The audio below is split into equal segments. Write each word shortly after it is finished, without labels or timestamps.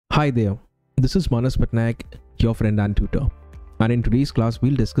Hi there, this is Manas Patnaik, your friend and tutor, and in today's class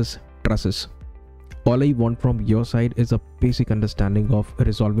we'll discuss trusses. All I want from your side is a basic understanding of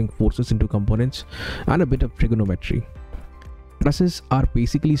resolving forces into components and a bit of trigonometry. Trusses are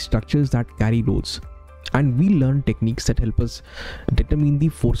basically structures that carry loads, and we learn techniques that help us determine the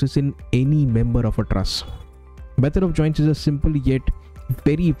forces in any member of a truss. Method of joints is a simple yet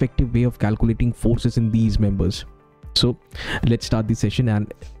very effective way of calculating forces in these members. So let's start the session,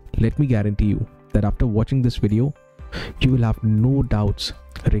 and let me guarantee you that after watching this video, you will have no doubts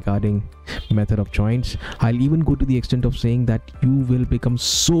regarding method of joints. I'll even go to the extent of saying that you will become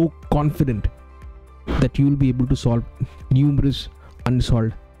so confident that you will be able to solve numerous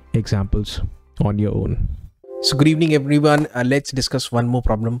unsolved examples on your own. So good evening everyone, let's discuss one more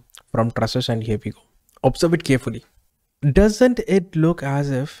problem from trusses, and here we go. Observe it carefully. Doesn't it look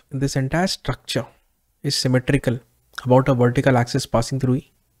as if this entire structure is symmetrical about a vertical axis passing through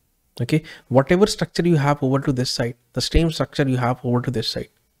E? Okay, whatever structure you have over to this side, the same structure you have over to this side,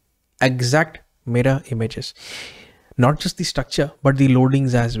 exact mirror images. Not just the structure but the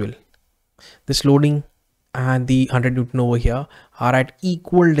loadings as well. This loading and the 100 Newton over here are at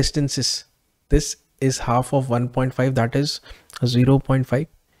equal distances. This is half of 1.5, that is 0.5,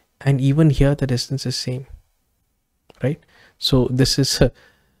 and even here the distance is same, right? So this is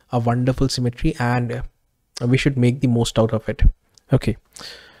a wonderful symmetry, and we should make the most out of it. Okay,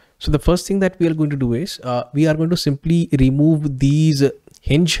 so the first thing that we are going to do is we are going to simply remove these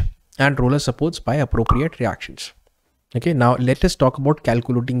hinge and roller supports by appropriate reactions. Okay, now let us talk about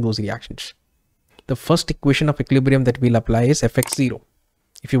calculating those reactions. The first equation of equilibrium that we'll apply is Fx0.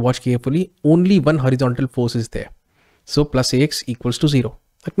 If you watch carefully, only one horizontal force is there. So plus Ax equals to 0.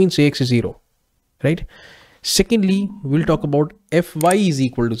 That means Ax is 0, right? Secondly, we'll talk about Fy is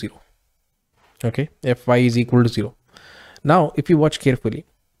equal to 0. Okay, Fy is equal to 0. Now, if you watch carefully,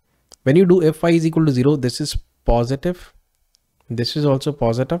 when you do Fy is equal to 0, this is positive. This is also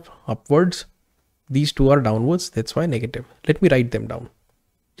positive upwards. These two are downwards. That's why negative. Let me write them down.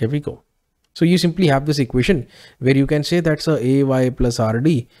 Here we go. So you simply have this equation where you can say that's a Ay plus Rd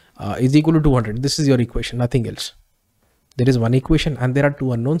is equal to 200. This is your equation, nothing else. There is one equation and there are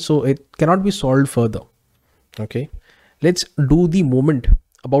two unknowns, so it cannot be solved further. Okay, let's do the moment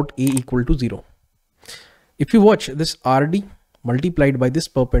about A equal to 0. If you watch, this Rd multiplied by this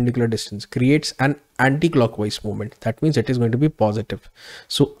perpendicular distance creates an anti-clockwise movement. That means it is going to be positive.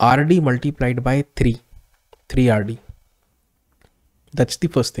 So Rd multiplied by 3 Rd. That's the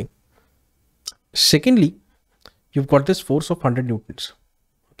first thing. Secondly, you've got this force of 100 newtons.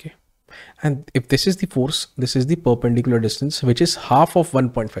 Okay, and if this is the force, this is the perpendicular distance, which is half of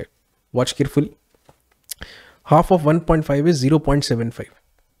 1.5. Watch carefully. Half of 1.5 is 0.75.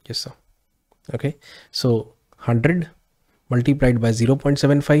 Yes sir. Okay, so 100 multiplied by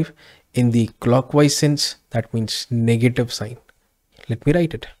 0.75 in the clockwise sense, that means negative sign. Let me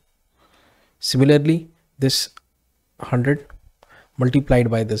write it. Similarly, this 100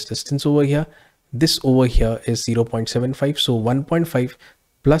 multiplied by this distance over here, this over here is 0.75. So 1.5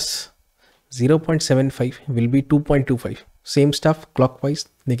 plus 0.75 will be 2.25. Same stuff, clockwise,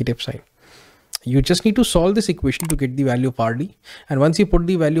 negative sign. You just need to solve this equation to get the value of Rd, and once you put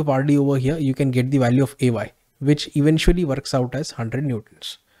the value of Rd over here, you can get the value of Ay, which eventually works out as 100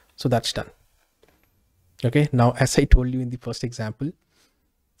 newtons. So that's done. Okay, now as I told you in the first example,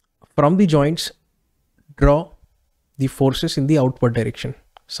 from the joints, draw the forces in the outward direction,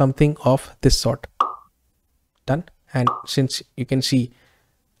 something of this sort. Done. And since you can see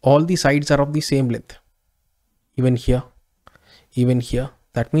all the sides are of the same length, even here,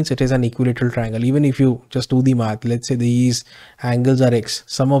 that means it is an equilateral triangle. Even if you just do the math, let's say these angles are x,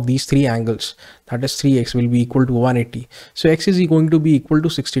 sum of these three angles, that is 3x, will be equal to 180. So x is going to be equal to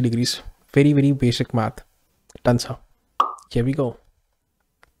 60 degrees. Very, very basic math. Done, sir. Here we go.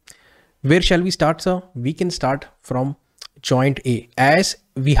 Where shall we start, sir? We can start from joint A, as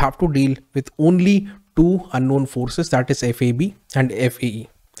we have to deal with only two unknown forces, that is FAB and FAE.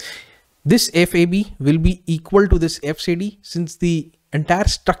 This FAB will be equal to this FCD since the entire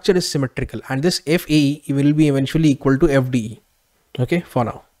structure is symmetrical, and this FAE will be eventually equal to FDE. Okay, for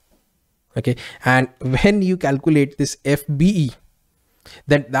now. Okay, and when you calculate this FBE,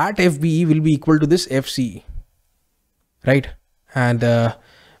 then that FBE will be equal to this FCE, right? And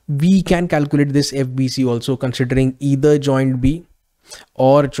we can calculate this FBC also, considering either joint B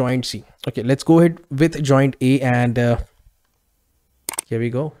or joint C. Okay, let's go ahead with joint A, and here we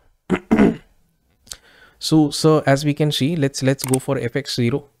go. So as we can see, let's go for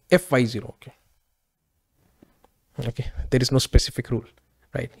Fx0, Fy0. Okay, there is no specific rule,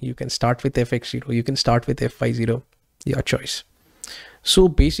 right? You can start with Fx0, you can start with Fy0, your choice. So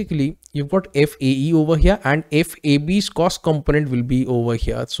basically you've got FAE over here and FAB's cost component will be over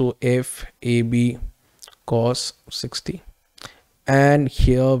here. So FAB cos 60, and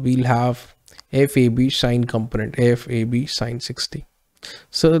here we'll have FAB sine component, FAB sine 60.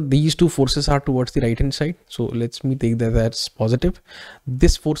 So these two forces are towards the right hand side. So let's me take that that's positive.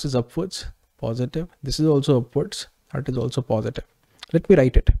 This force is upwards, positive. This is also upwards, that is also positive. Let me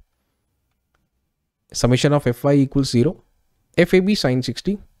write it. Summation of Fy equals 0. FAB sine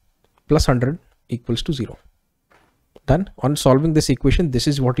 60 plus 100 equals to 0. Done. On solving this equation, this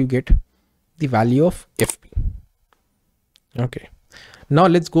is what you get, the value of FP. Okay. Now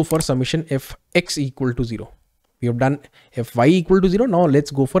let's go for summation Fx equal to 0. We have done Fy equal to 0. Now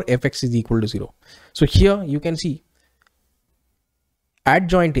let's go for Fx is equal to 0. So here you can see at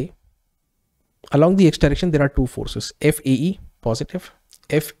joint A, along the x direction, there are two forces, FAE positive,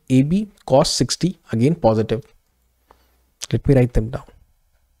 FAB cos 60 again positive. Let me write them down.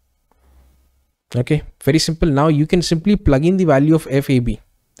 Okay, very simple. Now you can simply plug in the value of FAB,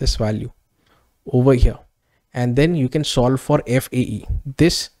 this value over here, and then you can solve for FAE.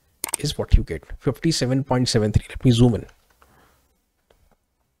 This is what you get, 57.73. Let me zoom in.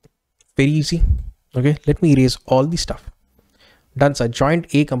 Very easy. Okay, let me erase all the stuff. Done, sir.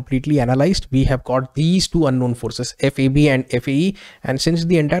 Joint A completely analyzed. We have got these two unknown forces, FAB and FAE, and since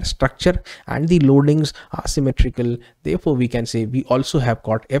the entire structure and the loadings are symmetrical, therefore we can say we also have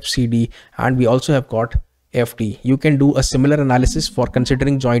got FCD and we also have got FD. You can do a similar analysis for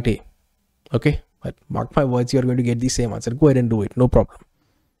considering joint A. Okay, but mark my words, you are going to get the same answer. Go ahead and do it, no problem.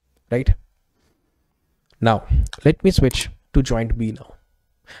 Right? Now let me switch to joint B now.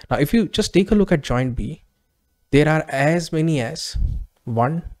 Now if you just take a look at joint B, there are as many as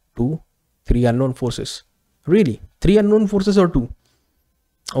 1, 2, 3 unknown forces. Really? 3 unknown forces or 2?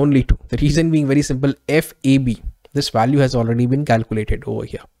 Only 2. The reason being very simple. FAB, this value has already been calculated over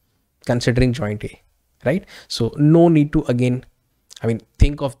here, considering joint A, right? So no need to again,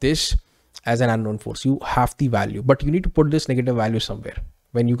 think of this as an unknown force. You have the value, but you need to put this negative value somewhere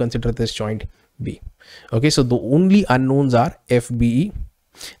when you consider this joint B. Okay, so the only unknowns are FBE,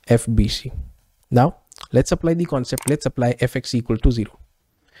 FBC. Now let's apply the concept. Let's apply Fx equal to 0.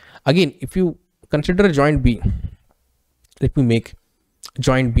 Again, if you consider a joint B, let me make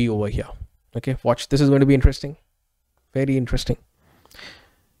joint B over here. Okay, watch, this is going to be interesting, very interesting.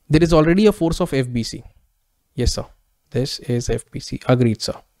 There is already a force of FBC. Yes sir, this is FBC. Agreed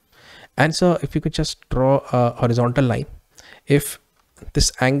sir. And sir, if you could just draw a horizontal line, if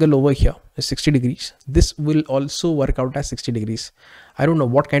this angle over here is 60 degrees, this will also work out as 60 degrees. I don't know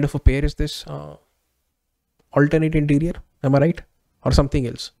what kind of a pair is this. Alternate interior, am I right? Or something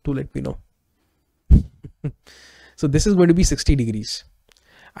else? Do let me know. So this is going to be 60 degrees.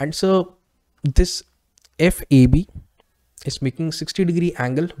 And so this FAB is making 60 degree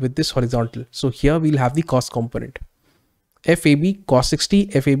angle with this horizontal. So here we'll have the cos component. FAB cos 60,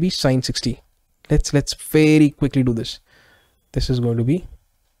 FAB sin 60. Let's very quickly do this. This is going to be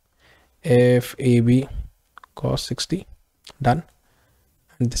FAB cos 60. Done.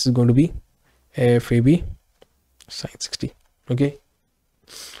 And this is going to be FAB sin 60. Okay.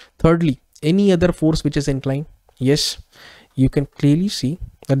 Thirdly, any other force which is inclined. Yes, you can clearly see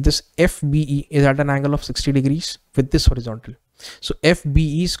that this FBE is at an angle of 60 degrees with this horizontal. So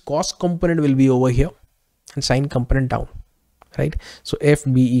FBE's cos component will be over here and sin component down, right? So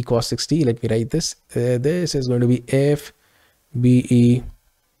FBE cos 60, let me write this. This is going to be FBE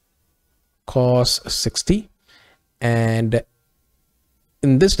cos 60, and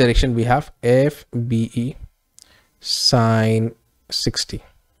in this direction we have FBE sin 60.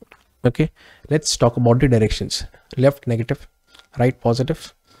 Okay, let's talk about the directions. Left negative, right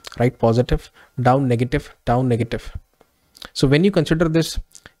positive, down negative, down negative. So when you consider this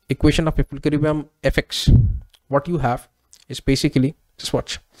equation of equilibrium Fx, what you have is basically, just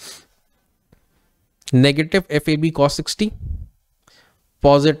watch, negative FAB cos 60,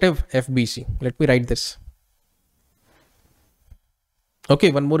 positive FBC. Let me write this.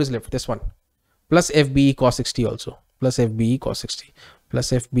 Okay, one more is left, this one, plus FBE cos 60 also, plus FBE cos 60,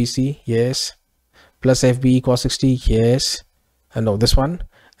 plus FBC, yes, plus FBE cos 60, yes, and no, this one,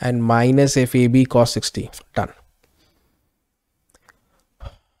 and minus FAB cos 60, done.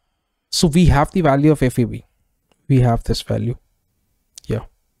 So we have the value of FAB, we have this value here.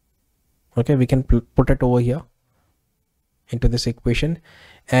 Okay, we can put it over here into this equation,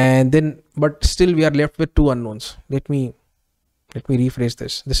 and then, but still we are left with two unknowns. Let me rephrase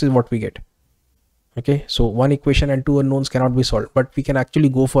this. This is what we get. Okay, so one equation and two unknowns cannot be solved, but we can actually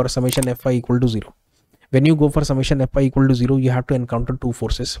go for summation Fy equal to 0. When you go for summation Fy equal to 0, you have to encounter two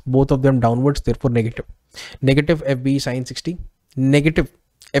forces, both of them downwards, therefore negative. Negative FB sin 60 negative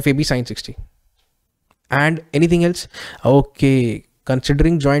FAB sine 60. And anything else? Okay,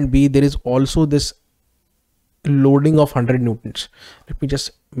 considering joint B, there is also this loading of 100 newtons. Let me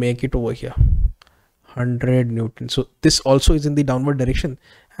just make it over here. 100 newtons. So this also is in the downward direction,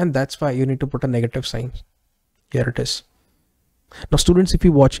 and that's why you need to put a negative sign. Here it is. Now students, if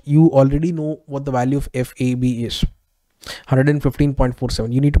you watch, you already know what the value of FAB is.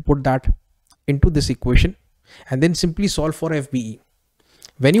 115.47. You need to put that into this equation and then simply solve for FBE.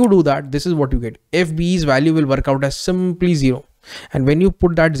 When you do that, this is what you get. FBE's value will work out as simply 0. And when you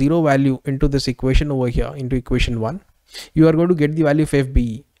put that 0 value into this equation over here, into equation 1, you are going to get the value of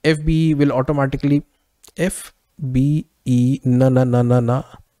FBE. FBE will automatically FBE. No.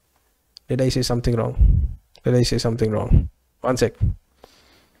 Did I say something wrong? One sec.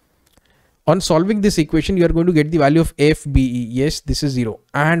 On solving this equation, you are going to get the value of FBE. Yes, this is 0.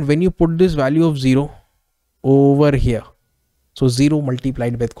 And when you put this value of 0 over here, so 0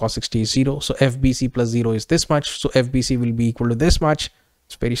 multiplied with cos 60 is 0. So FBC plus 0 is this much. So FBC will be equal to this much.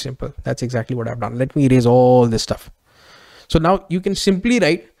 It's very simple. That's exactly what I've done. Let me erase all this stuff. So now you can simply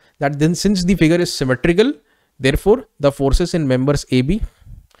write that then, since the figure is symmetrical, therefore the forces in members AB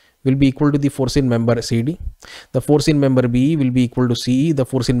will be equal to the force in member CD. The force in member BE will be equal to CE. The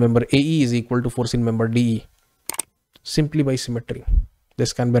force in member AE is equal to force in member DE. Simply by symmetry.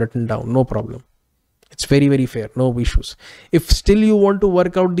 This can be written down, no problem. It's very, very fair, no issues. If still you want to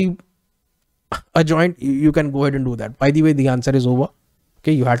work out a joint, you can go ahead and do that. By the way, the answer is over.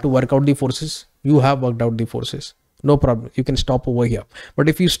 Okay, you had to work out the forces. You have worked out the forces. No problem. You can stop over here. But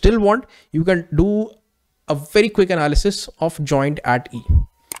if you still want, you can do a very quick analysis of joint at E.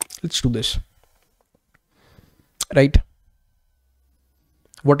 Let's do this. Right.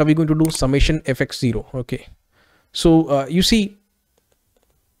 What are we going to do? Summation fx0. Okay. So you see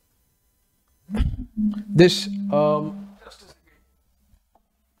this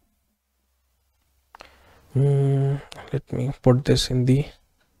let me put this in the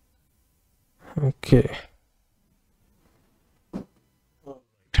okay.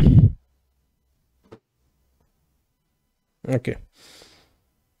 Okay,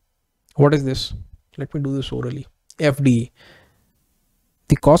 what is this? Let me do this orally. FDE,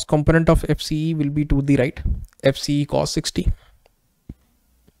 the cost component of FCE will be to the right, FCE cos 60.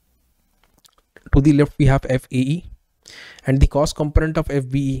 To the left we have FAE, and the cost component of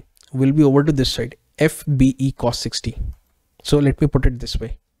FBE will be over to this side, FBE cos 60. So let me put it this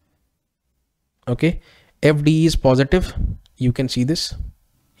way. Okay, FDE is positive, you can see this.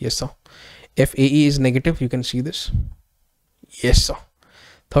 Yes sir. FAE is negative, you can see this. Yes sir.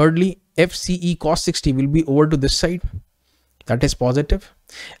 Thirdly, FCE cos 60 will be over to this side, that is positive,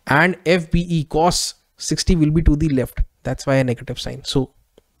 and FBE cos 60 will be to the left, that's why a negative sign. So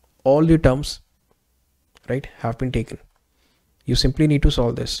all the terms, right, have been taken. You simply need to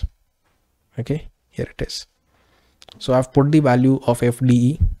solve this. Okay, here it is. So I've put the value of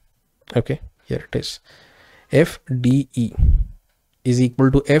FDE. Okay, here it is. FDE is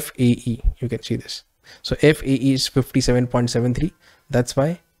equal to FAE. You can see this. So FAE is 57.73. That's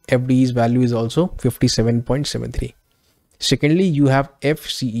why FDE's value is also 57.73. Secondly, you have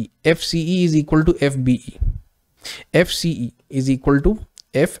FCE. FCE is equal to FBE. FCE is equal to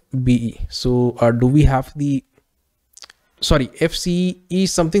FBE. So do we have the, sorry, FCE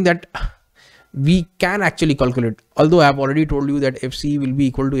is something that we can actually calculate, although I have already told you that FCE will be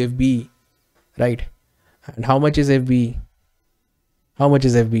equal to FBE, right? And how much is FBE? How much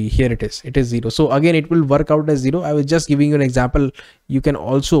is FBE? Here it is 0. So again, it will work out as 0. I was just giving you an example. You can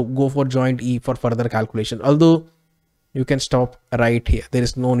also go for joint E for further calculation, although you can stop right here. There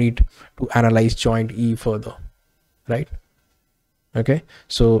is no need to analyze joint E further, right? Okay,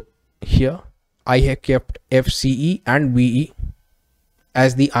 so here I have kept FCE and BE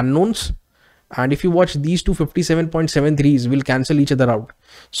as the unknowns, and if you watch, these two 57.73s will cancel each other out.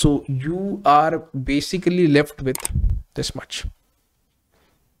 So you are basically left with this much.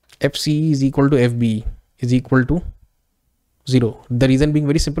 FCE is equal to FBE is equal to 0. The reason being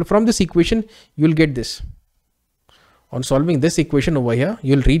very simple. From this equation, you will get this. On solving this equation over here,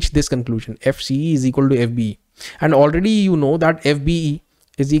 you will reach this conclusion. FCE is equal to FBE. And already you know that FBE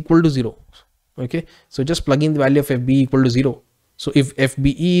is equal to 0. Okay, so just plug in the value of FBE equal to 0. So if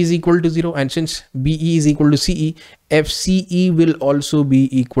FBE is equal to 0, and since BE is equal to CE, FCE will also be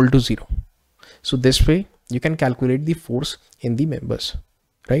equal to 0. So this way you can calculate the force in the members,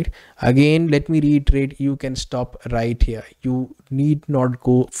 right? Again, let me reiterate, you can stop right here. You need not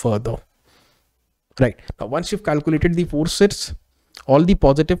go further. Right, now once you've calculated the forces, all the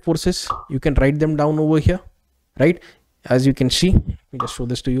positive forces, you can write them down over here, right? As you can see, let me just show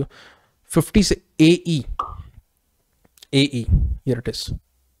this to you. 50 AE AE, here it is.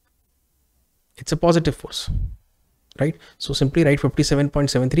 It's a positive force, right? So simply write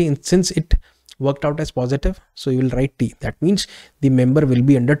 57.73, and since it worked out as positive, so you will write T. That means the member will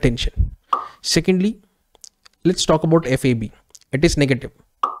be under tension. Secondly, let's talk about FAB. It is negative.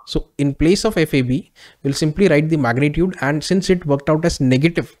 So in place of FAB, we'll simply write the magnitude, and since it worked out as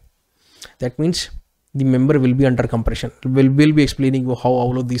negative, that means the member will be under compression. We'll be explaining how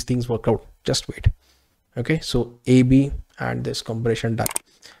all of these things work out. Just wait. Okay, so AB and this compression done.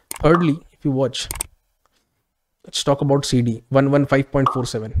 Thirdly, if you watch, let's talk about CD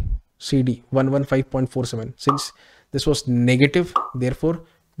 115.47. CD 115.47. Since this was negative, therefore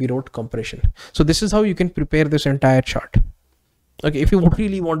we wrote compression. So this is how you can prepare this entire chart. Okay, if you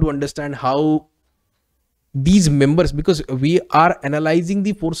really want to understand how these members, because we are analyzing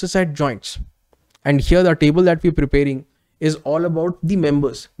the forces at joints, and here the table that we're preparing is all about the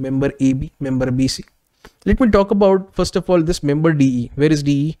members, member AB, member BC. Let me talk about first of all this member DE. Where is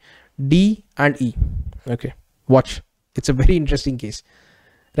DE? D and E. Okay, watch. It's a very interesting case,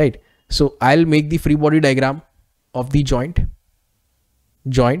 right? So I'll make the free body diagram of the joint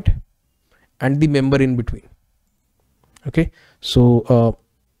and the member in between. Okay, so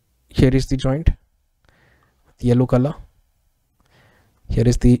here is the joint, the yellow color. Here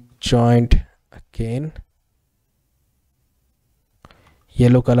is the joint again,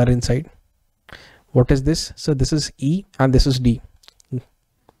 yellow color inside. What is this? So this is E and this is D.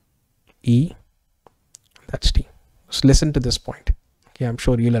 E, that's D. So listen to this point. Okay, I'm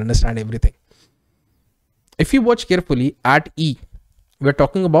sure you'll understand everything. If you watch carefully at E, we're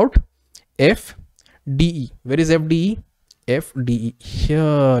talking about FDE. Where is FDE? FDE.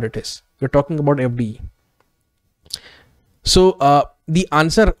 Here it is. We're talking about FDE. So the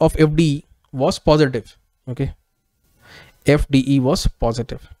answer of FDE was positive. Okay, FDE was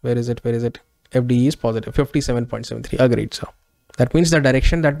positive. Where is it? Where is it? FDE is positive. 57.73. Agreed, sir. That means the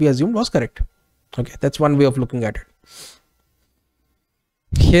direction that we assumed was correct. Okay, that's one way of looking at it.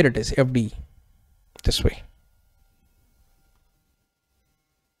 Here it is, FDE, this way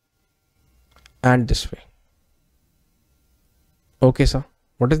and this way. Okay, sir.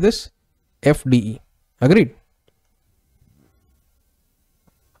 What is this? FDE. Agreed.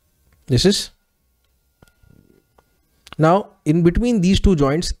 This is. Now in between these two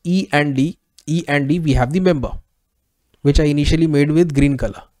joints, E and D, we have the member, which I initially made with green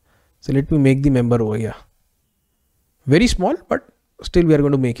color. So let me make the member over here. Very small, but still we are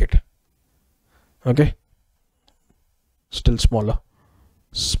going to make it. Okay. Still smaller.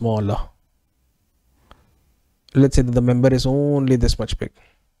 Let's say that the member is only this much big.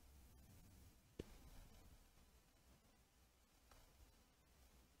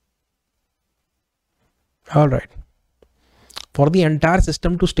 All right. For the entire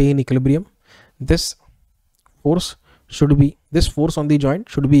system to stay in equilibrium, this force should be, this force on the joint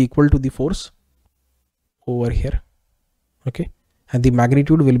should be equal to the force over here. Okay, and the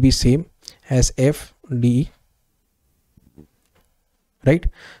magnitude will be same as FDE, right?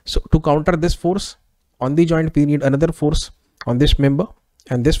 So to counter this force on the joint, we need another force on this member,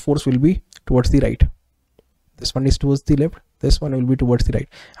 and this force will be towards the right. This one is towards the left, this one will be towards the right,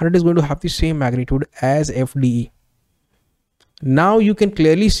 and it is going to have the same magnitude as FDE. Now you can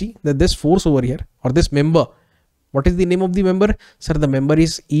clearly see that this force over here, or this member, what is the name of the member? Sir, the member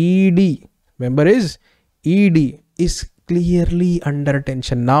is ED. Member is ED, is clearly under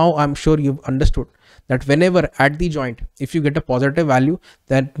tension. Now I'm sure you've understood that whenever at the joint, if you get a positive value,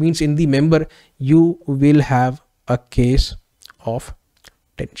 that means in the member you will have a case of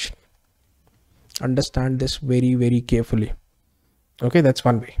tension. Understand this very, very carefully. Okay, that's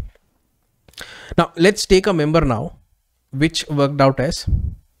one way. Now let's take a member now which worked out as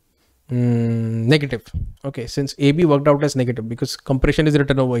negative. Okay, since AB worked out as negative because compression is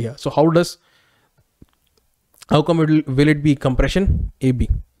written over here. So how come will it be compression?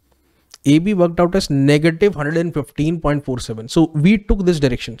 AB worked out as negative 115.47. So we took this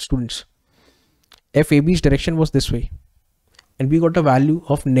direction, students. FAB's direction was this way, and we got a value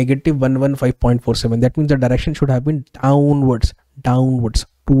of negative 115.47. That means the direction should have been downwards towards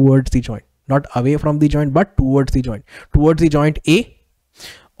the joint, not away from the joint, but towards the joint A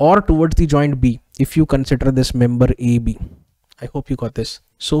or towards the joint B, if you consider this member AB. I hope you got this.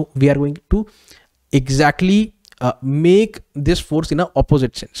 So we are going to exactly make this force in an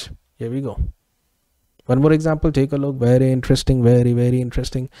opposite sense. Here we go. One more example, take a look. Very interesting, very, very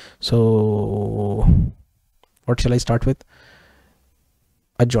interesting. So what shall I start with?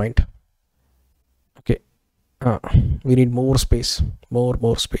 A joint. Okay, we need more space,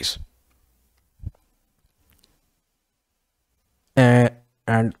 more space.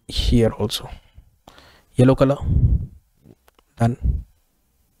 And here also yellow color.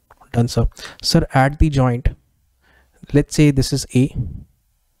 Done, sir. Sir, at the joint, let's say this is A,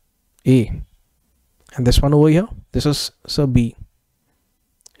 and this one over here, this is sir B.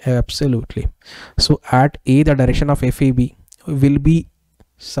 Absolutely. So at A, the direction of FAB will be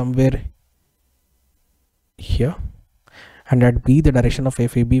somewhere here, and at B, the direction of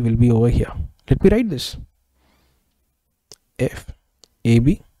FAB will be over here. Let me write this. FAB,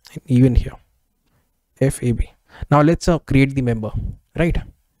 and even here, FAB. Now let's create the member, right?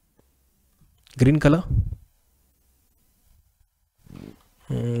 Green color.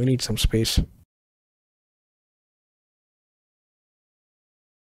 We need some space.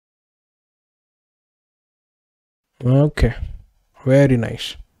 Okay, very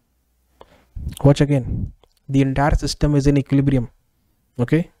nice. Watch again. The entire system is in equilibrium.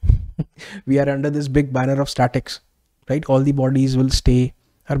 Okay. We are under this big banner of statics, right? All the bodies will stay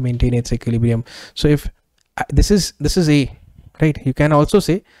or maintain its equilibrium. So if this is A, right? You can also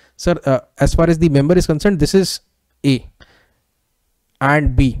say, sir, as far as the member is concerned, this is A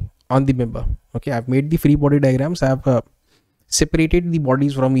and B on the member. Okay, I've made the free body diagrams. I've separated the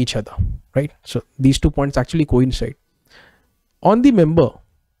bodies from each other, right? So these 2 points actually coincide. On the member,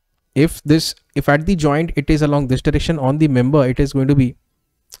 if at the joint it is along this direction, on the member it is going to be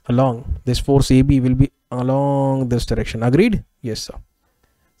along this force AB will be along this direction. Agreed? Yes, sir.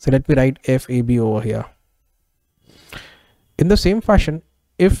 So let me write FAB over here. In the same fashion,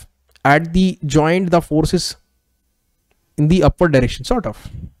 if at the joint the force is in the upward direction, sort of,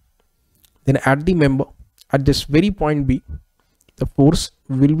 then at the member, at this very point B, the force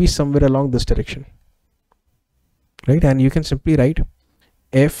will be somewhere along this direction, right? And you can simply write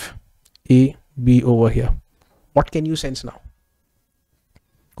FAB over here. What can you sense now?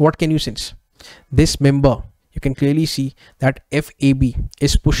 What can you sense? This member, you can clearly see that FAB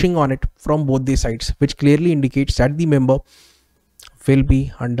is pushing on it from both the sides, which clearly indicates that the member will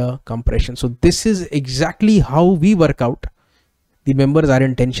be under compression. So this is exactly how we work out. The members are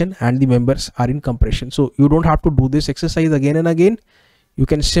in tension and the members are in compression. So you don't have to do this exercise again and again. You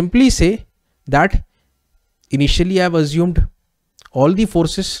can simply say that initially I've assumed all the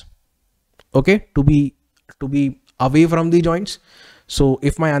forces, okay, to be away from the joints. So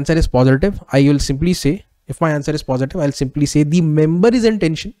if my answer is positive, I will simply say, if my answer is positive, I'll simply say the member is in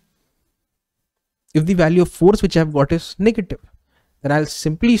tension. If the value of force which I've got is negative, then I'll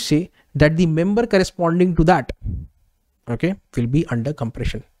simply say that the member corresponding to that, okay, will be under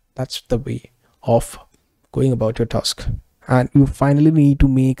compression. That's the way of going about your task. And you finally need to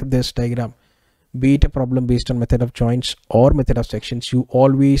make this diagram. Be it a problem based on method of joints or method of sections, you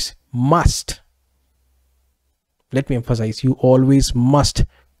always must, let me emphasize, you always must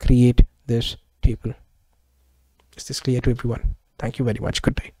create this table. Is this clear to everyone? Thank you very much.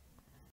 Good day.